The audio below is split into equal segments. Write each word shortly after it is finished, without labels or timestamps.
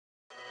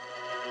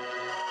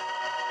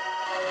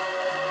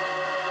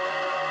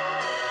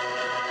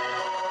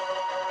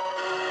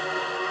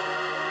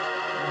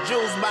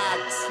juice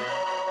box.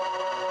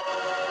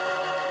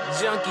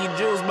 Junkie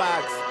juice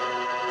box.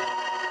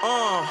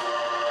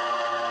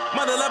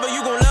 Mother lover,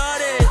 you gon' love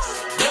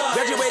this.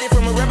 Graduated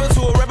from a rebel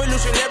to a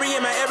revolutionary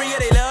in my area,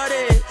 they love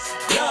this.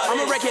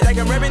 I'ma wreck it like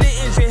I'm revving the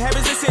engine.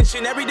 Heaven's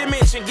ascension, every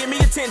dimension, give me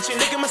attention.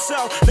 Look at my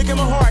soul, look at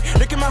my heart,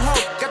 look at my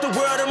hope. Got the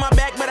world on my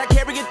back, but I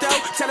carry it though.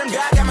 Tell him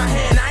God got my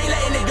hand, I ain't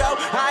letting it go.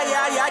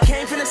 I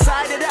came from the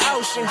side of the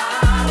ocean.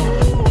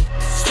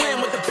 Swim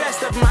with the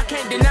best of them, I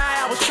can't deny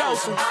I was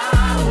chosen.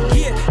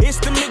 Yeah, it's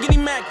the Miggity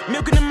Mac,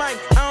 milking the mic.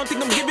 I don't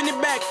think I'm giving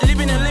it back.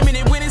 Living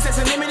unlimited winnings, that's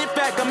a limited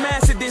fact. I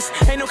mastered this,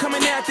 ain't no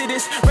coming after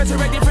this.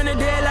 Resurrected from the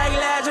dead like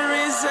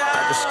Lazarus.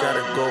 I just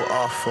gotta go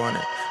off on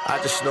it. I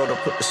just know to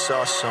put the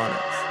sauce on it.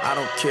 I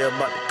don't care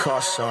about the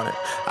cost on it.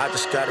 I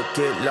just gotta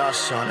get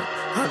lost on it.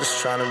 I'm just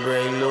trying to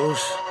break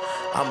loose.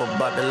 I'm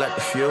about to light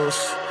the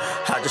fuse.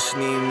 I just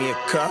need me a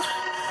cup.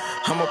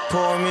 I'ma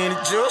pour me the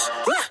juice.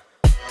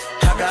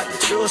 I got the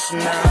juice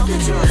now.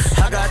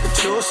 I got the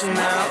juice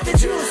now.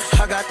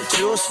 I got the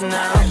juice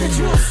now. I got the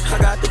juice. I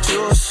got the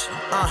juice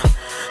now.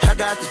 I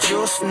got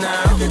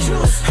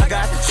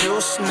the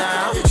juice now.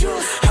 I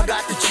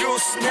got the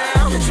juice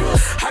now.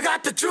 I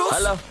got the juice.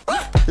 Hello.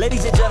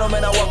 Ladies and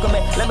gentlemen, I welcome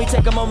it. Let me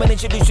take a moment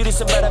and introduce you to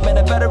some better men.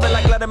 A veteran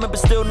like Letterman, but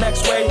still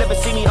next wave. Never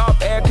see me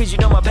off air, cause you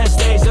know my best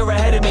days are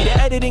ahead of me.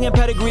 The editing and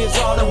pedigree is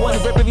all in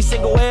one. Rip every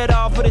single head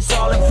off, but it's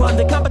all in fun.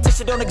 The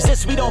competition don't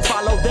exist, we don't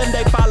follow them.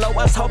 They follow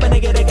us, hoping they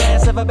get a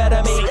glance of a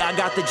better me. See, I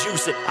got the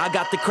juice, I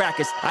got the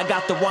crackers, I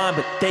got the wine,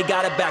 but they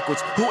got it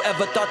backwards.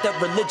 Whoever thought that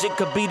religion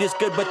could be this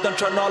good, but don't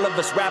turn all of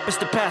us rappers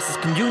to pastors.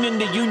 Communion,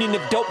 the union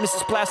of dopeness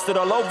is plastered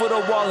all over the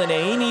wall, and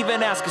they ain't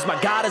even ask us.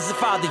 My God is the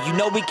Father, you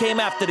know we came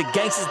after the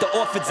gangsters, the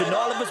orphans, and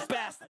all of us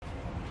bastards.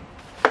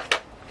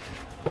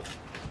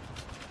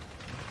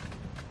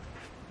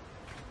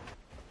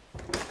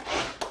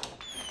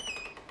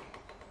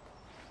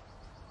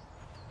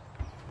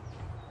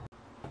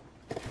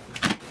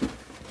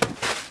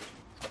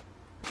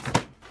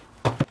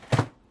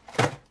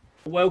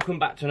 Welcome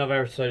back to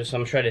another episode of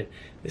Summer Shredding.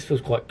 This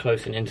feels quite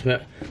close and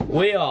intimate.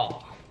 We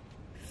are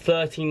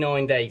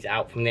 39 days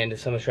out from the end of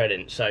Summer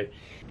Shredding, so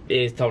it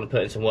is time to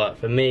put in some work.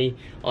 For me,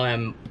 I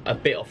am a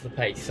bit off the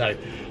pace, so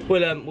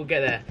we'll get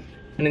there.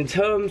 And in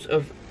terms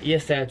of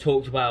yesterday, I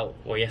talked about,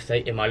 or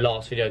yesterday in my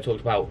last video, I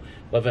talked about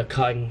whether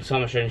cutting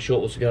Summer Shredding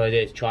short was a good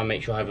idea to try and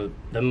make sure I have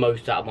the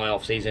most out of my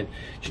off season. Do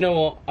you know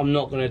what? I'm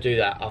not going to do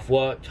that. I've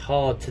worked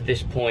hard to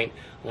this point.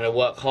 I'm going to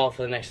work hard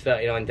for the next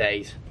 39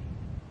 days.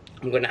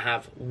 I'm going to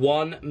have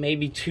 1,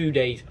 maybe 2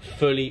 days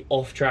fully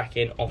off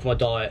tracking, off my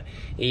diet,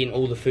 eating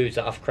all the foods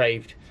that I've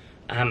craved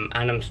and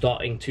I'm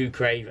starting to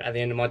crave at the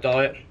end of my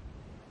diet.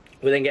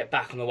 We'll then get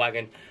back on the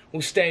wagon.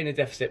 We'll stay in a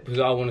deficit because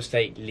I want to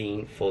stay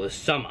lean for the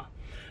summer.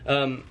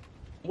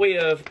 We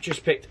have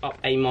just picked up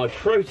a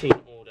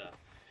Myprotein order.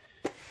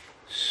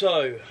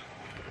 So,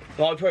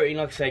 Myprotein,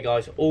 like I say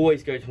guys,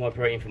 always go to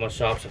Myprotein for my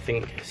subs. I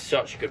think it's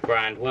such a good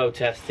brand, well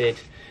tested.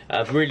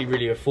 Really,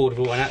 really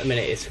affordable, and at the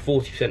minute it's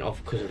 40%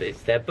 off because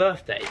it's their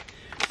birthday.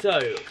 So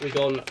we've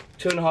gone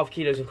 2.5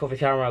 kilos of coffee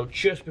caramel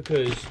just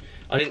because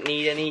I didn't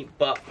need any,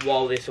 but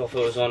while this offer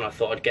was on, I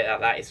thought I'd get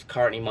out that. It's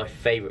currently my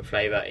favourite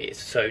flavour.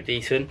 It's so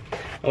decent.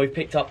 And we've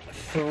picked up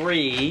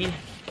 3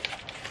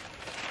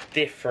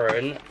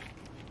 different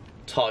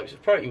types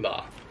of protein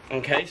bar.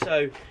 Okay,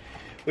 so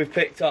we've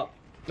picked up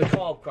the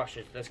carb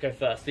crushers. Let's go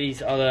first.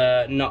 These are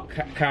the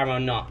caramel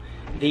nut.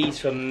 These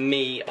for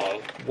me are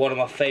one of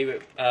my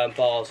favourite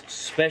bars,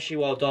 especially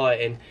while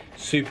dieting.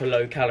 Super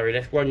low calorie.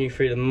 Let's run you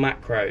through the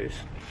macros.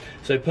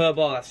 So per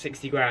bar, that's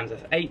 60 grams.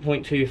 That's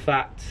 8.2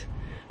 fat,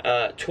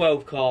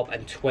 12 carb,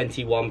 and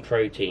 21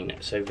 protein.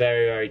 So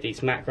very, very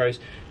decent macros.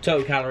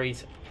 Total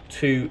calories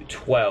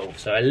 212.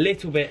 So a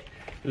little bit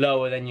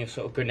lower than your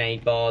sort of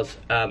grenade bars.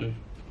 High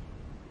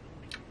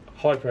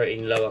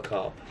protein, lower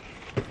carb.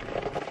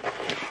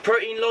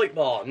 Protein light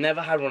bar,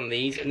 never had one of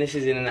these, and this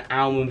is in an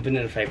almond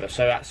vanilla flavour.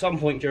 So at some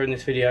point during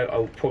this video, I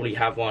will probably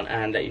have one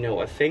and let you know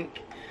what I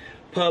think.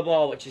 Per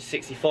bar, which is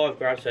 65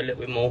 grams, so a little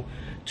bit more.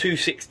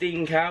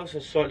 216 cal, so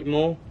slightly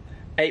more.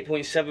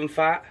 8.7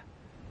 fat.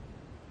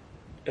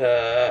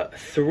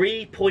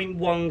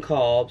 3.1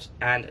 carbs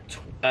and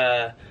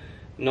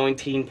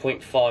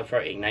 19.5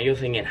 protein. Now you're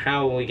thinking,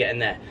 how are we getting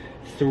there?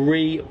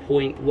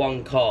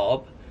 3.1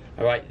 carb.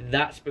 All right,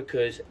 that's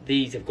because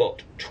these have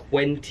got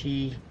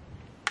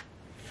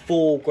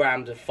 24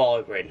 grams of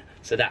fibre in,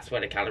 so that's where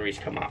the calories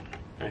come up.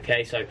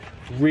 Okay, so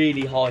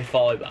really high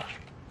fibre.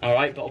 All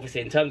right, but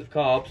obviously in terms of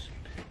carbs,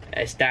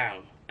 it's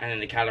down, and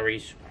then the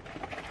calories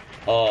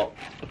are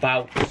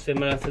about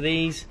similar to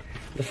these.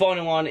 The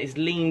final one is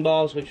lean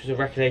bars, which was a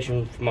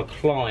recommendation from a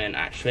client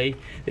actually.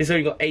 This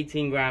only got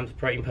 18 grams of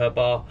protein per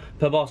bar.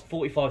 Per bar is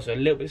 45, so a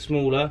little bit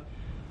smaller.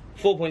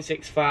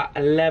 4.6 fat,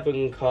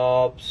 11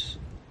 carbs,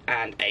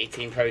 and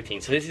 18 protein.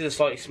 So this is a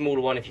slightly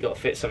smaller one if you've got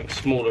to fit something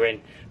smaller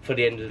in for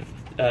the end of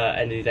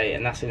the day,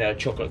 and that's in a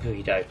chocolate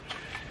cookie dough.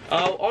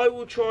 I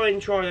will try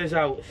those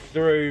out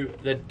through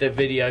the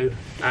video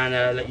and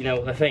let you know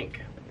what I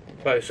think.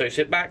 So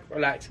sit back,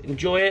 relax,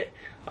 enjoy it.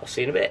 I'll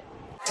see you in a bit.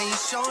 And you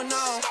showing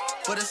off,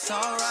 but it's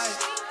alright.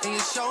 and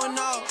you're showing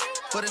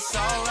off, but it's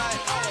alright.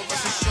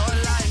 It's a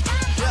short life,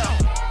 yeah.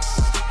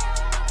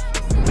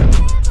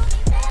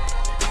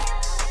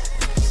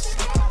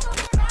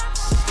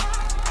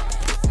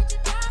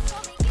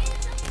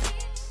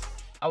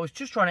 I was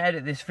just trying to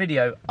edit this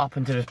video up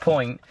until this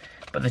point,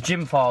 but the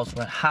gym files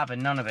were having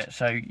none of it.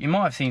 So you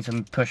might have seen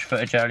some push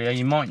footage earlier,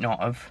 you might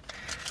not have.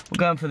 We're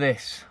going for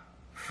this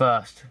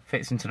first,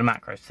 fits into the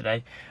macros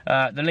today.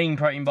 The lean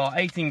protein bar,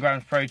 18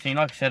 grams protein,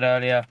 like I said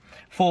earlier,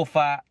 4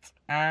 fat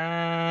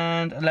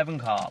and 11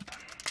 carb.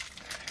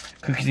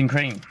 Cookies and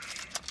cream.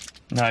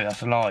 No,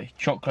 that's a lie.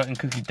 Chocolate and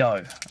cookie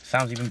dough.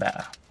 Sounds even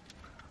better.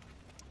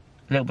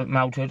 A little bit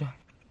melted.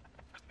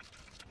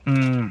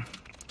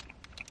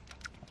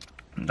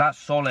 That's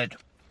solid.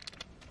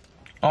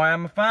 I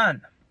am a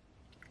fan.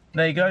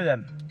 There you go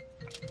then.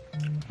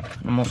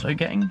 I'm also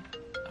getting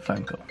a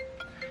phone call.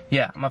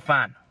 Yeah, I'm a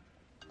fan.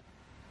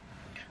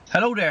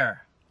 Hello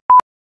there.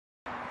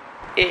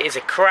 It is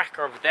a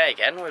cracker of a day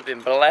again. We've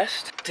been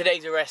blessed.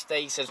 Today's a rest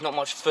day, so there's not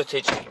much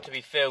footage to be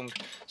filmed.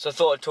 So I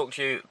thought I'd talk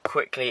to you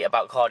quickly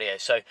about cardio.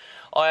 So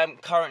I am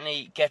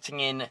currently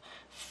getting in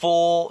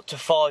 4 to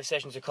 5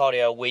 sessions of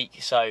cardio a week.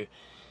 So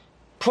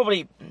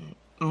probably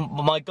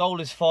my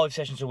goal is 5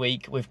 sessions a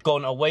week. We've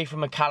gone away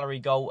from a calorie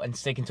goal and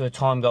sticking to a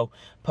time goal.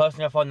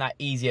 Personally, I find that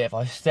easier. If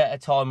I set a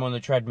timer on the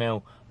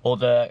treadmill or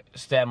the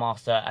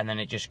Stairmaster and then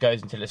it just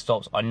goes until it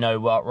stops, I know,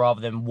 rather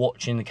than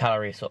watching the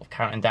calories sort of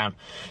counting down.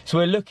 So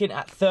we're looking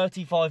at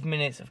 35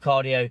 minutes of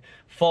cardio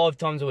 5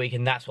 times a week,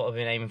 and that's what I've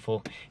been aiming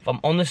for. If I'm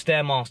on the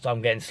Stairmaster,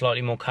 I'm getting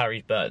slightly more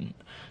calories burnt.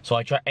 So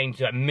I aim to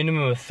do a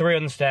minimum of 3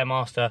 on the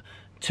Stairmaster,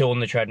 2 on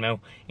the treadmill,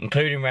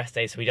 including rest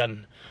days. So we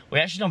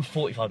actually done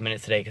 45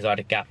 minutes today because I had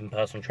a gap in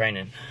personal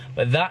training.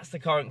 But that's the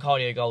current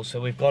cardio goal. So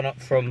we've gone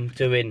up from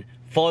doing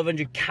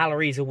 500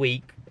 calories a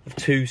week of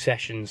 2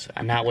 sessions,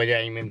 and now we're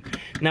aiming.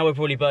 Now we're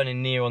probably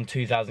burning near on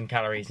 2,000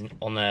 calories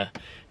on the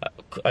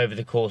over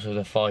the course of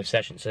the 5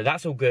 sessions. So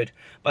that's all good.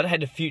 But I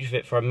had to Future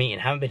Fit for a meeting.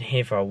 Haven't been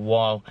here for a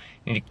while.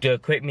 Need to do a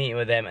quick meeting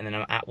with them, and then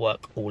I'm at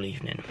work all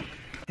evening.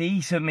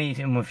 Decent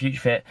meeting with Future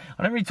Fit.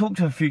 I don't really talk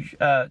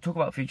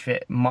about Future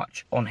Fit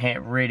much on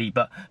here really,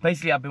 but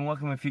basically I've been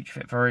working with Future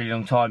Fit for a really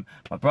long time.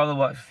 My brother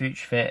works for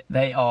Future Fit.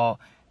 They are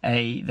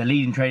the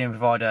leading training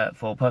provider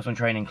for personal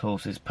training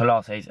courses,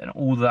 Pilates and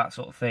all that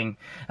sort of thing,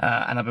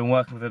 and I've been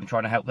working with them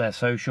trying to help their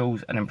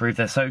socials and improve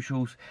their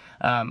socials,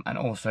 and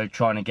also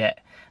trying to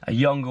get a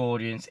younger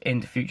audience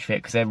into Future Fit,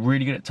 because they're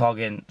really good at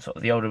targeting sort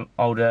of the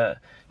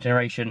older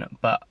generation,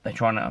 but I'm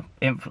trying to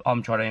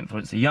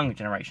influence the younger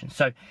generation.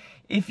 So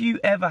if you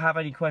ever have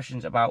any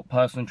questions about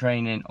personal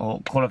training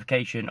or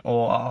qualification,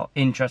 or are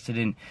interested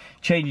in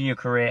changing your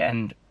career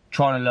and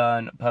trying to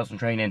learn personal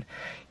training,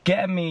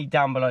 get me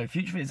down below.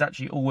 Future Fit is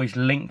actually always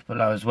linked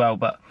below as well,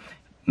 but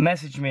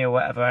message me or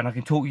whatever and I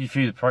can talk you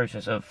through the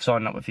process of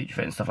signing up with Future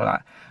Fit and stuff like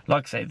that.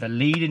 Like I say, the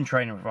leading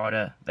training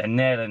provider, they're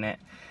nailing it.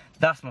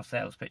 That's my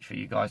sales pitch for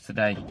you guys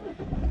today.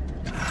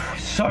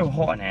 It's so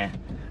hot in here.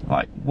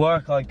 Like,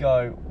 work I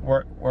go,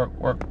 work, work,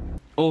 work.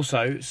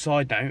 Also,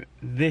 side note,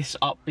 this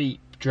Upbeat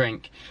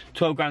drink,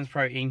 12 grams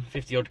protein,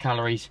 50 odd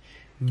calories,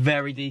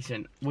 very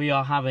decent. We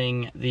are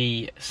having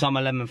the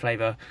summer lemon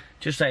flavour.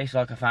 Just tastes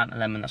like a Fanta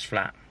lemon that's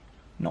flat.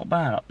 Not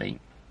bad, Upbeat.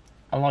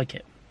 I like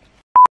it.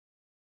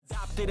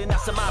 And now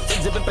some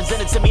options have been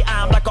presented to me.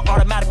 I'm like an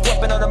automatic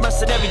weapon on a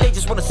mercenary. They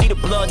just want to see the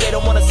blood, they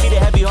don't want to see the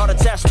heavy heart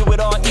attached to it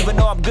all. Even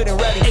though I'm good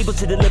and ready, able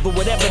to deliver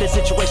whatever the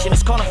situation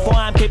is. Calling for,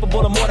 I'm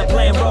capable of more than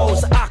playing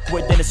roles.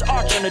 Awkward, then it's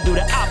art trying to do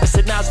the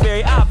opposite. Now it's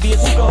very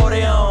obvious who can hold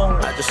their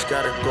own. I just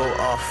gotta go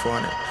off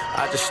on it.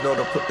 I just know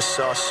to put the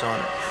sauce on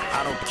it.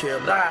 I don't care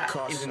about the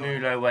cost. That is a new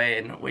low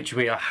weigh-in, which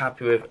we are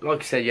happy with. Like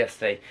I said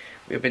yesterday,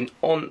 we've been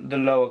on the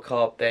lower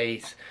carb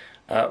days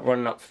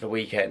running up to the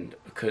weekend,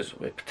 because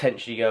we're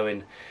potentially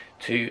going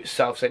to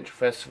South Central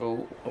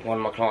Festival. One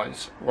of my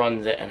clients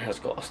runs it and has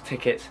got us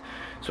tickets,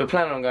 so we're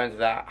planning on going to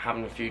that,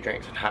 having a few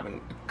drinks and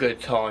having a good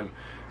time.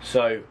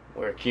 So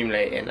we're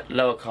accumulating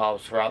lower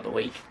carbs throughout the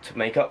week to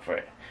make up for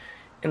it.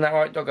 Isn't that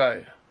right,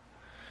 doggo?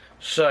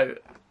 So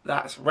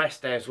that's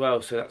rest day as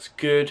well, so that's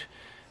good.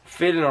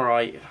 Feeling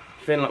alright,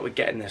 feeling like we're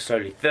getting there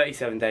slowly.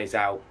 37 days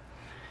out.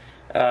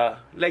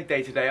 Leg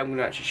day today. I'm going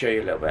to actually show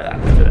you a little bit of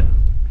that. Let's do it.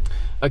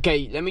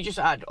 Okay, let me just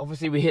add,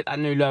 obviously we hit that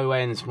new low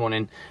weigh-in this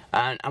morning,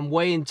 and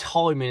weigh-in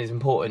timing is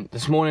important.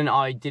 This morning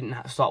I didn't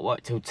have to start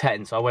work till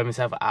 10, so I weighed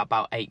myself at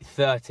about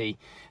 8:30,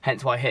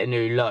 hence why I hit a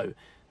new low.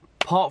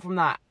 Apart from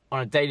that,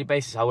 on a daily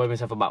basis, I weigh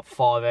myself about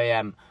 5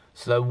 AM,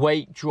 so the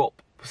weight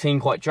drop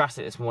seemed quite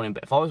drastic this morning,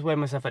 but if I was weighing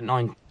myself at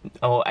 9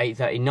 or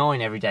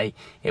 8:39 every day,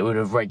 it would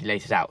have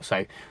regulated out.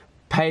 So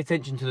pay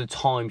attention to the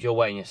times you're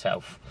weighing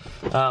yourself.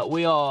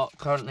 We are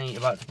currently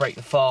about to break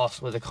the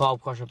fast with a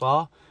Carb Crusher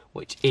bar,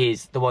 which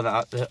is the one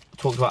that I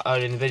talked about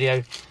earlier in the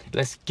video.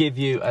 Let's give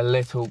you a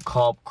little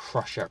Carb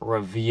Crusher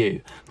review.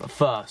 But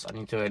first, I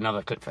need to do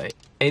another clip for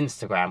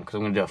Instagram, because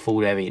I'm going to do a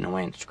full day of eating on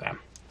my Instagram.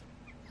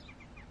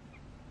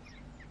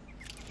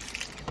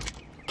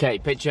 Okay,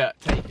 picture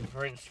taken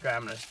for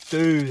Instagram. Let's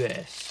do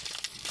this.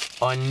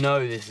 I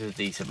know this is a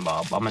decent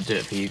bar, but I'm going to do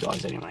it for you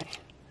guys anyway.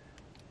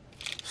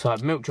 So I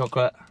have milk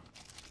chocolate,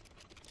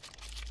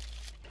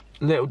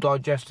 little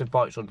digestive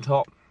bites on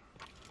top,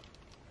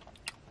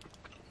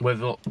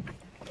 with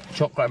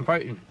chocolate and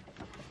protein.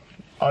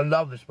 I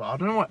love this bar. I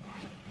don't know what.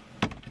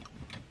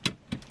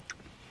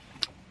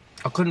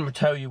 I couldn't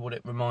tell you what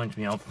it reminds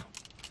me of.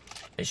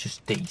 It's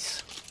just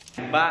these.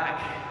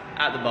 Back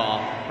at the bar.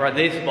 We're at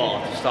this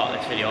bar to start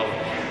this video.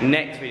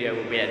 Next video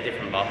will be at a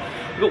different bar.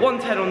 We've got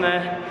 110 on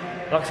there.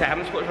 Like I said, I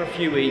haven't squatted for a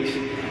few weeks.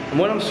 And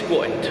when I'm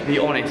squatting, to be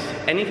honest,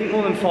 anything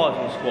more than 5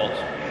 on squats,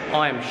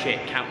 I am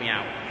shit, count me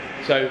out.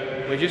 So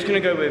we're just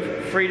gonna go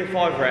with 3 to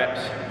 5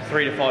 reps,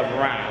 3 to 5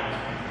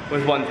 rounds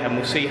with 110.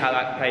 We'll see how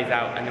that plays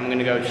out, and then we're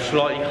gonna go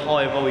slightly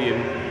higher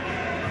volume,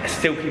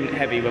 still keeping it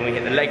heavy when we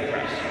hit the leg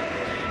press.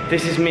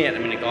 This is me at the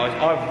minute, guys.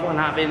 I've run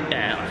out of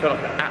air. I feel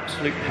like an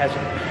absolute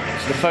peasant.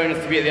 So the phone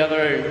has to be at the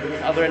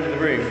other end of the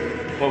room,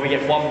 where we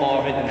get 1 bar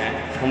of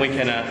internet, and we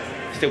can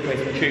still play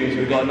some tunes. So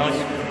we've got a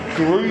nice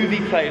groovy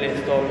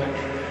playlist on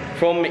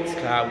from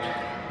Mixcloud.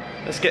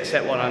 Let's get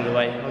set 1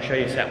 underway. I'll show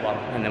you set 1,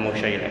 and then we'll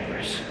show you leg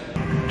press.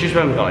 Just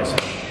remember, guys,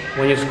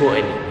 when you're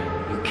squatting,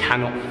 you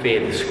cannot fear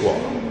the squat.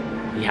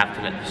 You have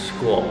to let the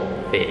squat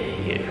fear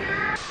you.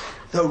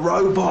 The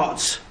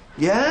robots,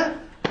 yeah?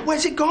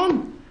 Where's it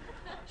gone?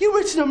 You've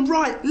written them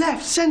right,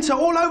 left, centre,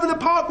 all over the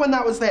park when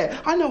that was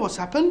there. I know what's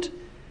happened.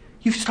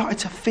 You've started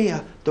to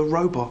fear the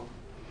robot.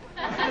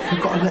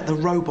 You've got to let the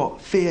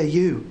robot fear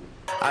you.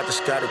 I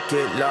just gotta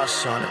get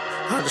lost on it.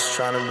 I'm just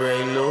trying to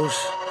break loose.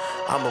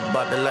 I'm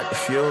about to light the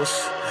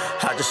fuse.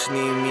 I just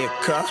need me a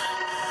cup.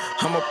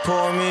 I'ma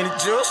pour me the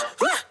juice.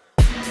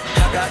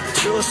 I got the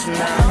juice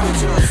now.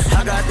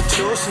 I got the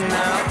juice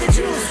now.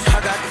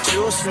 I got the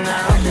juice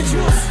now.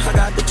 I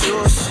got the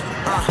juice.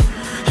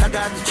 I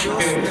got the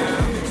juice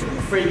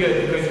now. Pretty good.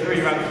 It goes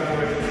 3 rounds of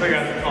 4, 3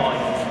 rounds of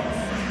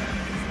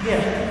 5. Yeah,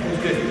 it was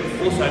good.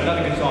 Also,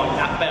 another good sign,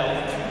 that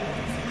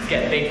belt is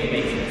getting big for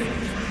me.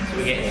 So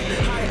we get into it.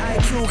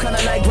 IQ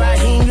kinda like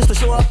Raheem, used to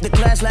show up the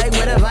class like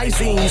with a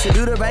Visine. Used to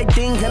do the right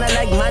thing, kinda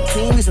like my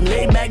team. Used to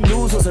lay back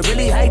dudes, was a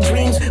really high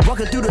dreams.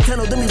 Walking through the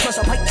tunnel, then we flush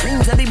our pipe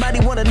dreams. Everybody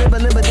wanna live,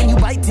 but then you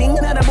biting.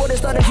 Now the boy that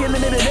started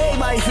killing it, and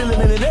everybody feeling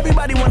it, and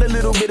everybody want a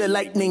little bit of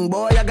lightning.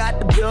 Boy, I got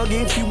the plug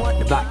if you want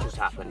the. That just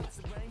happened.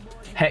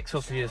 Hex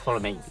sausages follow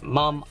me.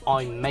 Mum,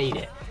 I made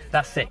it.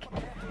 That's sick.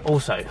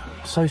 Also,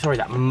 so sorry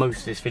that most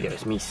of this video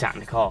is me sat in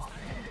the car.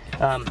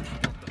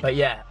 But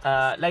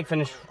yeah, leg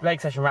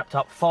session wrapped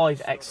up.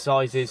 5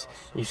 exercises.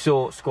 You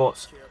saw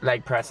squats,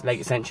 leg press, leg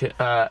extension,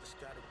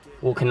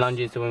 walking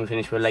lunges. Then we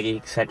finished with leg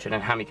extension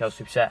and hammy curl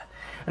superset.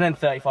 And then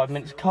 35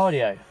 minutes of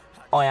cardio.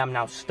 I am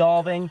now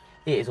starving.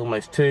 It is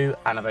almost 2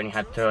 and I've only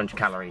had 300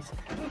 calories.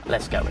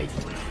 Let's go eat.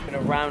 I'm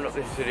gonna round up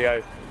this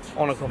video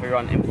on a coffee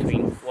run in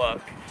between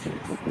work.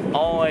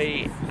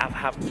 I have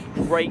had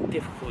great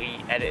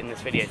difficulty editing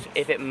this video, so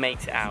if it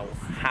makes it out,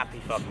 happy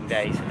fucking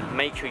days.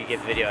 Make sure you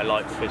give the video a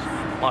like because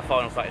my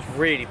final cut is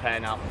really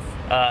paying up.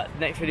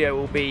 Next video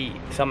will be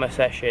summer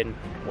session.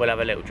 We'll have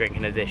a little drink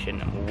in addition,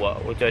 and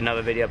we'll do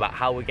another video about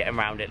how we're getting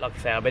around it. Like I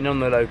say, I've been on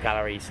the low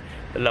calories,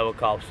 the lower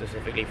carbs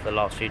specifically for the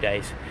last few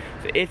days.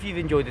 So if you've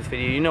enjoyed this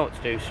video, you know what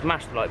to do.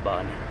 Smash the like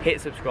button, hit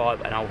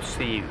subscribe, and I will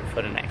see you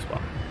for the next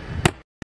one.